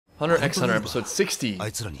Hunter X Hunter episode 60.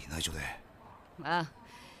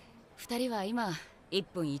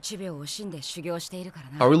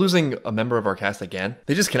 Are we losing a member of our cast again?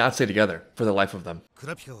 They just cannot stay together for the life of them.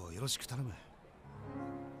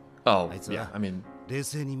 Oh, yeah, I mean,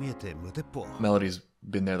 Melody's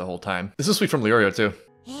been there the whole time. This is sweet from Leorio, too.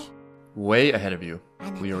 Way ahead of you,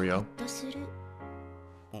 Leorio.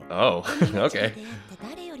 Oh, okay.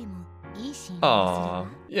 Aw,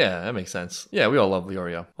 yeah, that makes sense. Yeah, we all love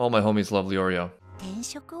Leorio. All my homies love Leorio.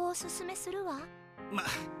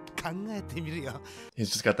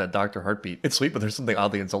 He's just got that Dr. Heartbeat. It's sweet, but there's something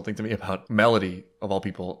oddly insulting to me about Melody, of all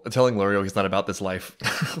people, telling Leorio he's not about this life.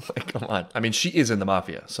 Like, come on. I mean, she is in the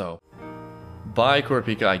Mafia, so... Bye,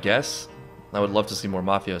 Kurapika, I guess. I would love to see more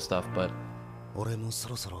Mafia stuff, but...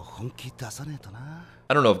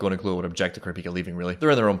 I don't know if Gon and Killua would object to Kurapika leaving, really.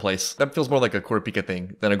 They're in their own place. That feels more like a Kurapika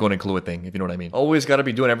thing than a Gon and Killua thing, if you know what I mean. Always gotta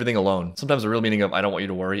be doing everything alone. Sometimes the real meaning of I don't want you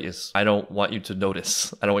to worry is I don't want you to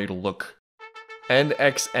notice. I don't want you to look. And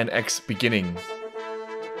X beginning.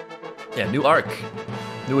 Yeah, new arc.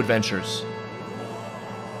 New adventures.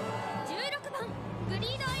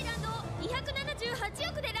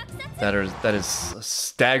 That is a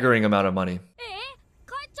staggering amount of money.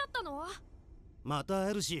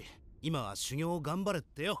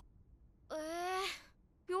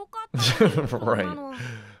 Right.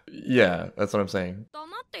 Yeah, that's what I'm saying. Yeah,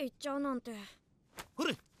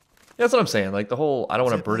 that's what I'm saying. Like the whole I don't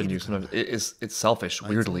want to burden you sometimes it's selfish,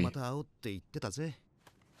 weirdly. Damn,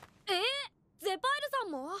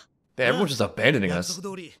 everyone's just abandoning us.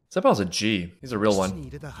 Zeppel's a G. He's a real one.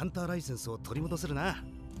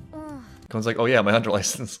 Gon's like, oh yeah, my hunter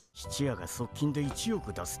license.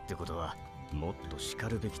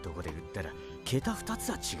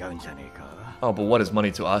 Oh, but what is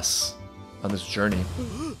money to us on this journey?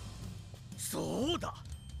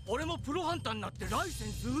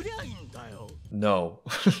 No.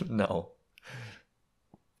 No.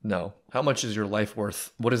 No. How much is your life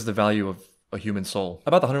worth? What is the value of a human soul?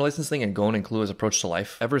 About the hunter license thing and Gon and Killua's approach to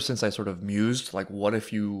life, ever since I sort of mused, like, what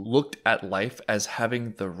if you looked at life as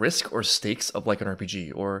having the risk or stakes of like an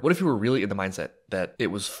RPG? Or what if you were really in the mindset that it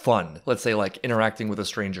was fun? Let's say like interacting with a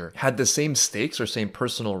stranger had the same stakes or same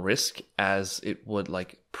personal risk as it would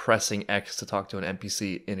like pressing X to talk to an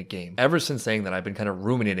NPC in a game. Ever since saying that, I've been kind of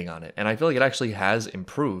ruminating on it, and I feel like it actually has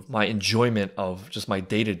improved my enjoyment of just my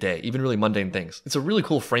day-to-day, even really mundane things. It's a really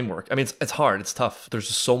cool framework. I mean, it's hard, it's tough. There's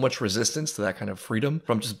just so much resistance to that kind of freedom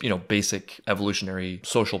from just, you know, basic evolutionary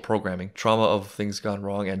social programming, trauma of things gone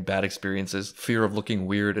wrong and bad experiences, fear of looking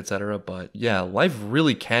weird, etc. But yeah, life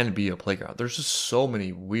really can be a playground. There's just so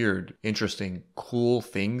many weird, interesting, cool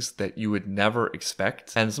things that you would never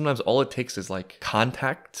expect, and sometimes all it takes is like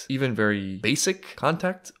contact, even very basic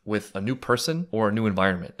contact with a new person or a new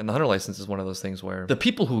environment. And the hunter license is one of those things where the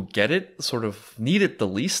people who get it sort of need it the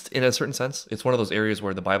least in a certain sense. It's one of those areas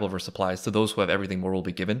where the Bible verse applies to those who have everything more will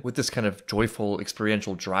be given. With this kind of joyful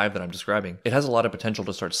experiential drive that I'm describing, it has a lot of potential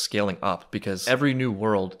to start scaling up because every new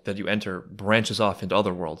world that you enter branches off into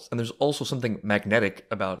other worlds. And there's also something magnetic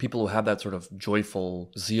about people who have that sort of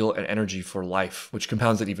joyful zeal and energy for life, which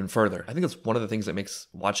compounds it even further. I think that's one of the things that makes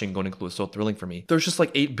watching Gon and Killua so thrilling for me. There's just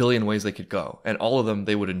like 8 billion ways they could go, and all of them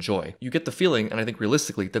they would enjoy. You get the feeling, and I think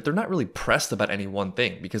realistically, that they're not really pressed about any one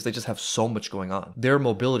thing because they just have so much going on. Their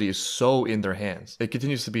mobility is so in their hands. It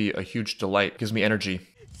continues to be a huge delight. It gives me energy.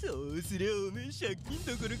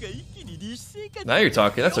 Now you're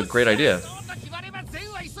talking. That's a great idea.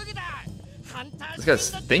 This guy's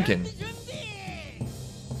thinking.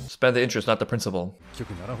 Spend the interest, not the principal.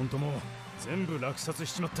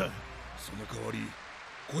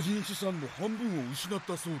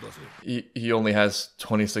 He only has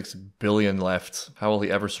 26 billion left. How will he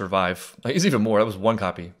ever survive? He's even more. That was one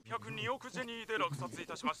copy.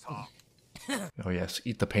 Oh yes,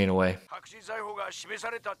 eat the pain away.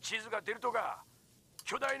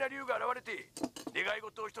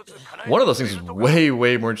 One of those things is way,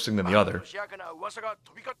 way more interesting than the other.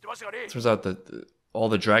 Turns out that all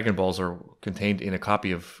the Dragon Balls are contained in a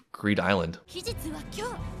copy of Greed Island.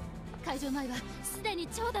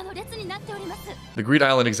 The Greed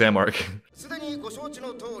Island exam arc.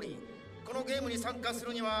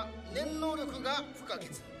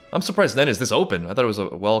 I'm surprised Nen is this open. I thought it was a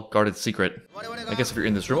well-guarded secret. I guess if you're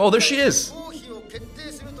in this room... Oh, there she is!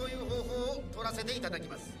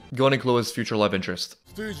 Gon and Killua's future love interest.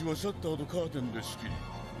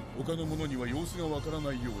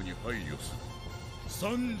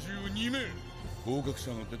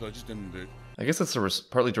 I guess that's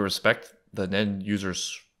partly to respect the Nen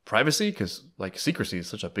users' privacy, because like secrecy is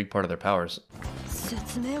such a big part of their powers.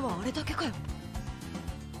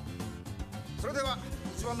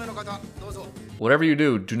 Whatever you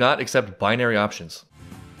do, do not accept binary options.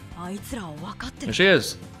 There she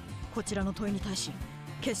is.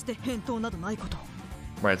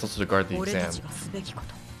 Right, it's also to guard the exam.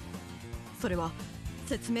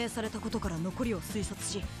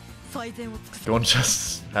 Going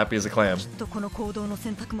just happy as a clam.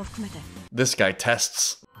 This guy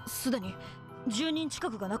tests.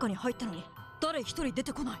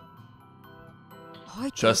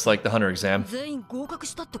 Just like the Hunter exam.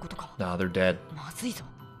 Nah, they're dead.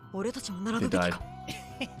 They died.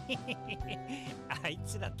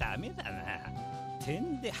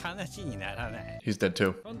 He's dead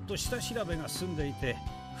too.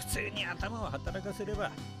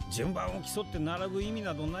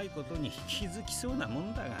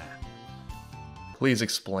 Please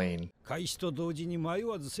explain.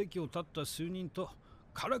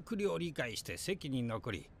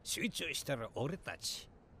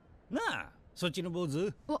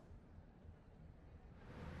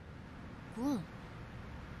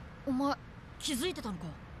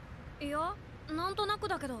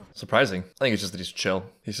 Surprising. I think it's just that he's chill.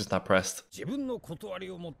 He's just not pressed.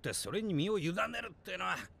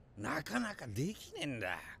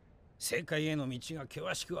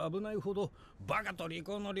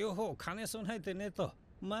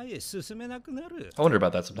 I wonder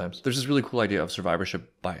about that sometimes. There's this really cool idea of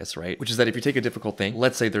survivorship bias, right? Which is that if you take a difficult thing,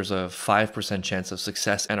 let's say there's a 5% chance of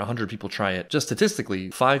success and 100 people try it. Just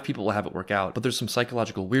statistically, 5 people will have it work out, but there's some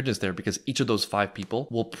psychological weirdness there because each of those 5 people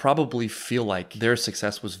will probably feel like their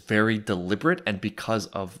success was very deliberate and because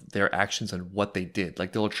of their actions and what they did.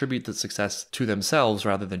 Like they'll attribute the success to themselves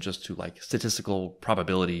rather than just to like statistical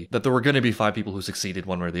probability that there were going to be 5 people who succeeded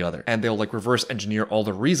one way or the other. And they'll like reverse engineer all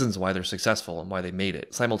the reasons why they're successful and why they made it.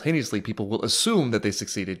 Simultaneously, people will assume that they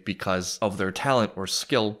succeeded because of their talent or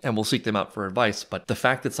skill and will seek them out for advice. But the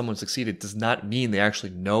fact that someone succeeded does not mean they actually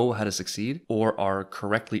know how to succeed or are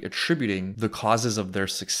correctly attributing the causes of their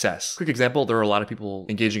success. Quick example, there are a lot of people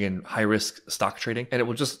engaging in high-risk stock trading, and it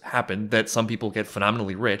will just happen that some people get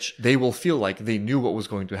phenomenally rich. They will feel like they knew what was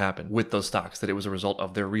going to happen with those stocks, that it was a result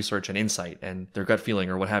of their research and insight and their gut feeling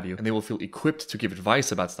or what have you. And they will feel equipped to give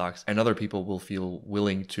advice about stocks, and other people will feel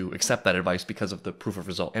willing to accept that advice because of the proof of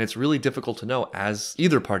result. And it's really difficult to know as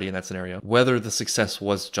either party in that scenario whether the success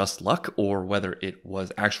was just luck or whether it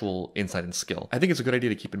was actual insight and skill. I think it's a good idea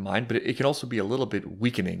to keep in mind, but it can also be a little bit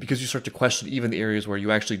weakening because you start to question even the areas where you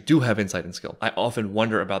actually do have insight and skill. I often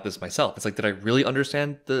wonder about this myself. It's like, did I really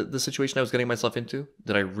understand the situation I was getting myself into?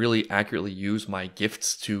 Did I really accurately use my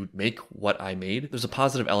gifts to make what I made? There's a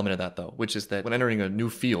positive element of that though, which is that when entering a new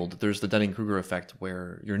field, there's the Dunning-Kruger effect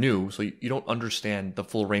where you're new, so you don't understand the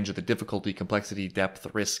full range of the difficulty, complexity, depth,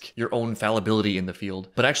 risk, your own fallibility in the field.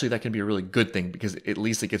 But actually that can be a really good thing because at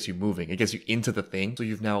least it gets you moving. It gets you into the thing. So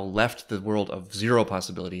you've now left the world of zero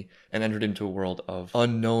possibility and entered into a world of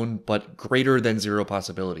unknown but greater than zero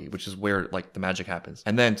possibility, which is where like the magic happens.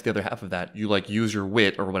 And then to the other half of that, you like use your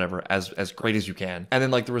wit or whatever as great as you can. And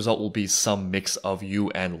then like the result will be some mix of you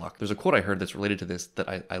and luck. There's a quote I heard that's related to this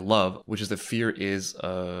that I love, which is that fear is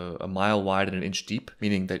a mile wide and an inch deep,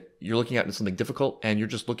 meaning that you're looking at something difficult and you're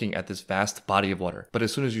just looking at this vast body of water. But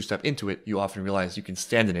as soon as you step into it, you often realize you can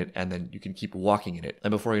stand in it and then you can keep walking in it.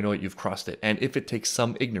 And before you know it, you've crossed it. And if it takes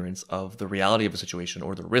some ignorance of the reality of a situation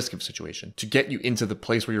or the risk of a situation to get you into the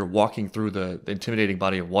place where you're walking through the intimidating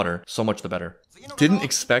body of water, so much the better. Didn't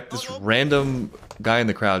expect this random guy in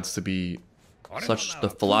the crowds to be such the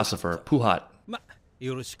philosopher. Puhat.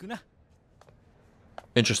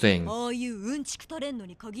 Interesting.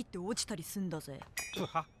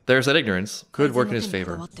 There's that ignorance. Could work in his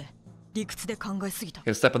favor.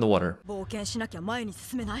 Gotta step in the water.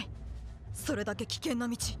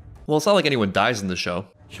 Well, it's not like anyone dies in the show.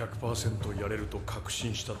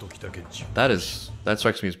 That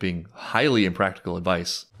strikes me as being highly impractical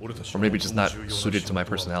advice. Or maybe just not suited to my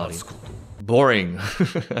personality. Boring.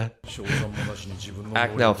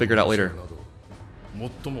 Act now, figure it out later.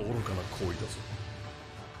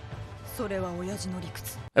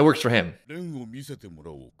 It works for him.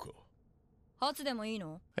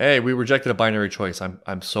 Hey, we rejected a binary choice.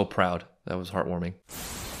 I'm so proud. That was heartwarming.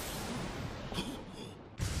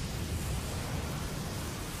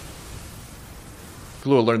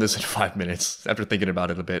 Killua learned this in 5 minutes after thinking about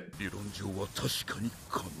it a bit. It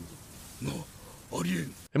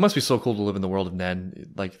must be so cool to live in the world of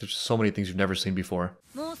Nen. Like, there's so many things you've never seen before.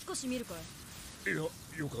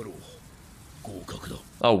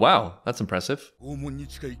 Oh wow, that's impressive. He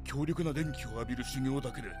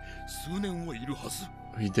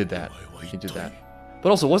did that. He did that. But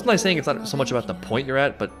also, wasn't I saying it's not so much about the point you're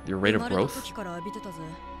at, but your rate of growth?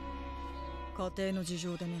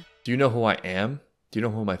 Do you know who I am? Do you know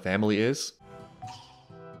who my family is?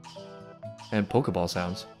 And Pokeball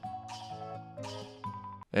sounds.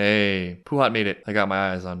 Hey, Puhat made it. I got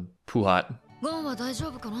my eyes on Puhat.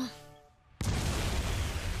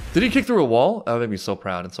 Did he kick through a wall? That would make me so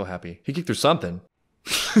proud and so happy. He kicked through something.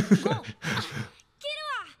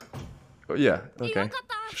 Oh, yeah, okay.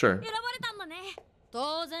 Sure.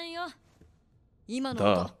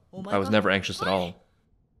 Duh. I was never anxious at all.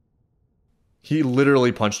 He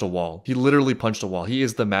literally punched a wall. He literally punched a wall. He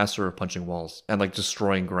is the master of punching walls and like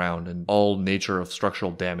destroying ground and all nature of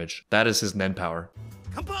structural damage. That is his Nen power.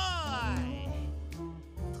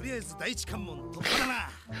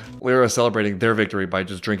 Lyra celebrating their victory by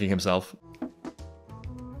just drinking himself.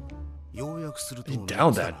 He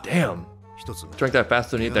downed that, damn. Drank that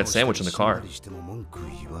faster than he ate that sandwich in the car.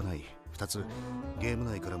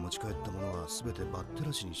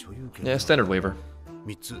 Yeah, standard waiver.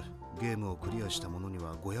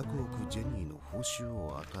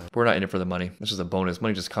 We're not in it for the money. This is a bonus.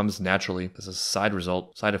 Money just comes naturally as a side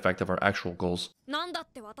result, side effect of our actual goals. I'm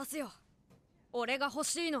looking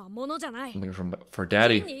for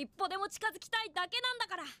daddy.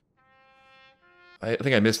 I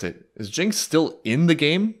think I missed it. Is Ging still in the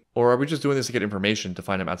game? Or are we just doing this to get information to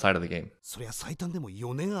find him outside of the game?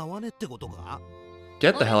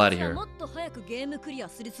 Get the hell out of here.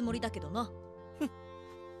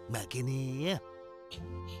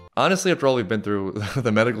 Honestly, after all we've been through,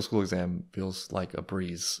 the medical school exam feels like a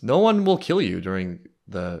breeze. No one will kill you during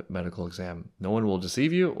the medical exam. No one will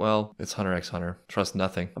deceive you. Well, it's Hunter x Hunter. Trust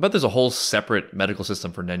nothing. I bet there's a whole separate medical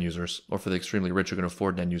system for Nen users, or for the extremely rich who can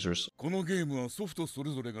afford Nen users.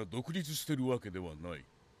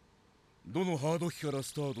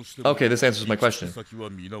 Okay, this answers my question.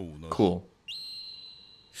 Cool.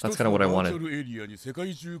 That's kind of what I wanted.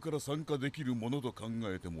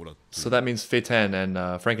 So that means Phaeton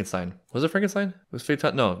and Frankenstein. Was it Frankenstein? It was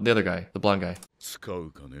Phaeton? No, the other guy. The blonde guy.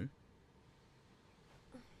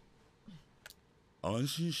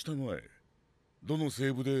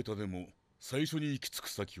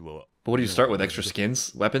 But what do you start with? Extra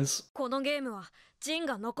skins? Weapons?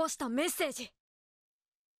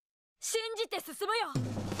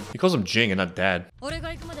 He calls him Ging and not Dad.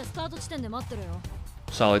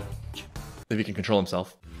 Solid. If he can control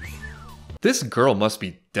himself. This girl must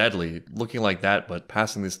be deadly, looking like that, but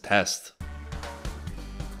passing this test.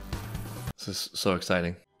 This is so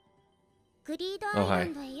exciting. Oh, hi.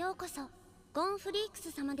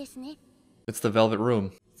 It's the Velvet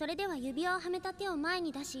Room. What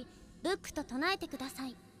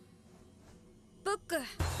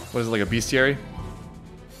is it, like a bestiary?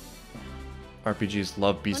 RPGs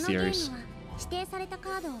love bestiaries.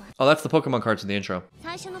 Oh, that's the Pokemon cards in the intro.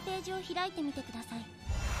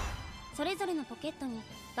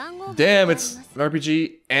 Damn, it's an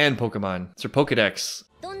RPG and Pokemon. It's your Pokedex.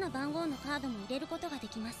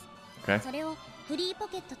 Okay.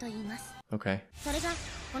 Okay.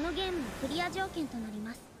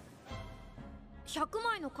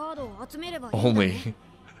 Only.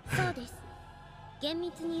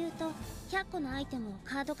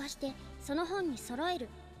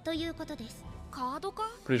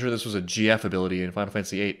 Pretty sure this was a GF ability in Final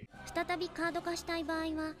Fantasy VIII.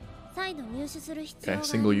 Okay,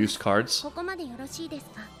 single-use cards.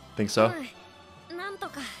 Think so?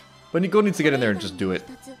 But Nico needs to get in there and just do it.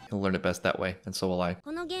 He'll learn it best that way, and so will I.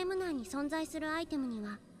 Okay,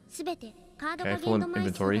 full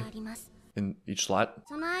inventory in each slot.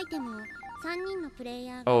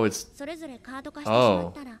 Oh, it's...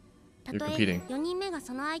 Oh. You're competing.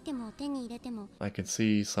 I can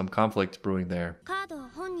see some conflict brewing there. And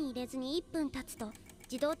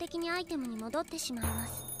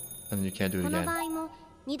then you can't do it again. A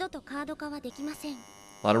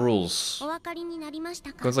lot of rules.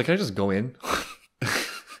 Gon's like, can I just go in?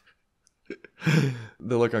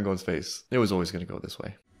 The look on Gon's face. It was always going to go this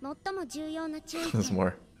way. There's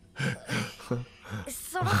more.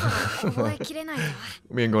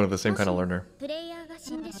 Me and Gon are the same kind of learner.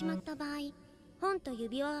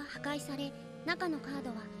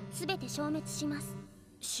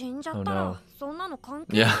 Oh no.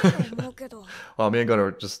 Yeah. Well, me and Gon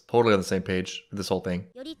are just totally on the same page with this whole thing.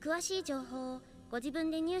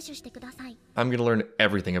 I'm gonna learn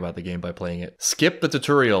everything about the game by playing it. Skip the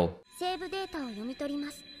tutorial.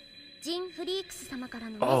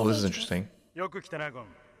 Oh, this is interesting.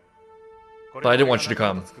 But I didn't want you to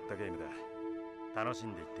come.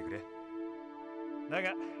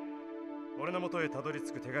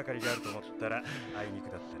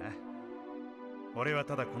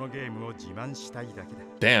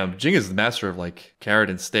 Damn, Ging is the master of like carrot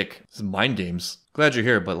and stick. This is mind games. Glad you're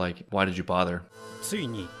here, but like, why did you bother?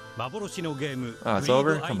 Oh, it's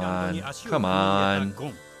over? Come on. Come on.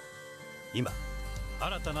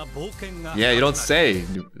 Yeah, you don't say.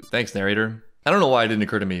 Thanks, narrator. I don't know why it didn't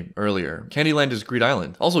occur to me earlier. Candyland is Greed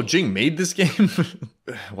Island. Also, Ging made this game?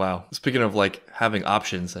 Wow. Speaking of like having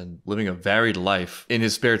options and living a varied life, in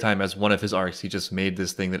his spare time as one of his arcs, he just made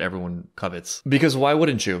this thing that everyone covets. Because why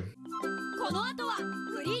wouldn't you?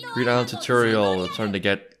 Greed Island tutorial. I'm starting to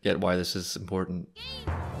get why this is important.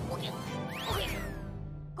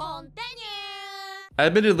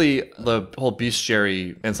 Admittedly, the whole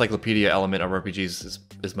bestiary encyclopedia element of RPGs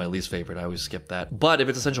is my least favorite. I always skip that. But if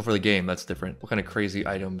it's essential for the game, that's different. What kind of crazy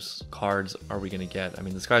items, cards are we gonna get? I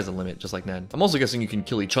mean, the sky's the limit, just like Nen. I'm also guessing you can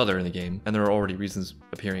kill each other in the game, and there are already reasons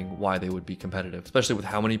appearing why they would be competitive, especially with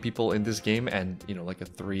how many people in this game and, you know, like a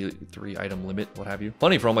three item limit, what have you.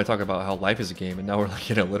 Funny for all my talk about how life is a game, and now we're like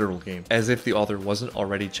in a literal game. As if the author wasn't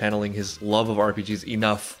already channeling his love of RPGs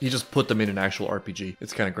enough. He just put them in an actual RPG.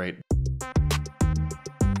 It's kind of great.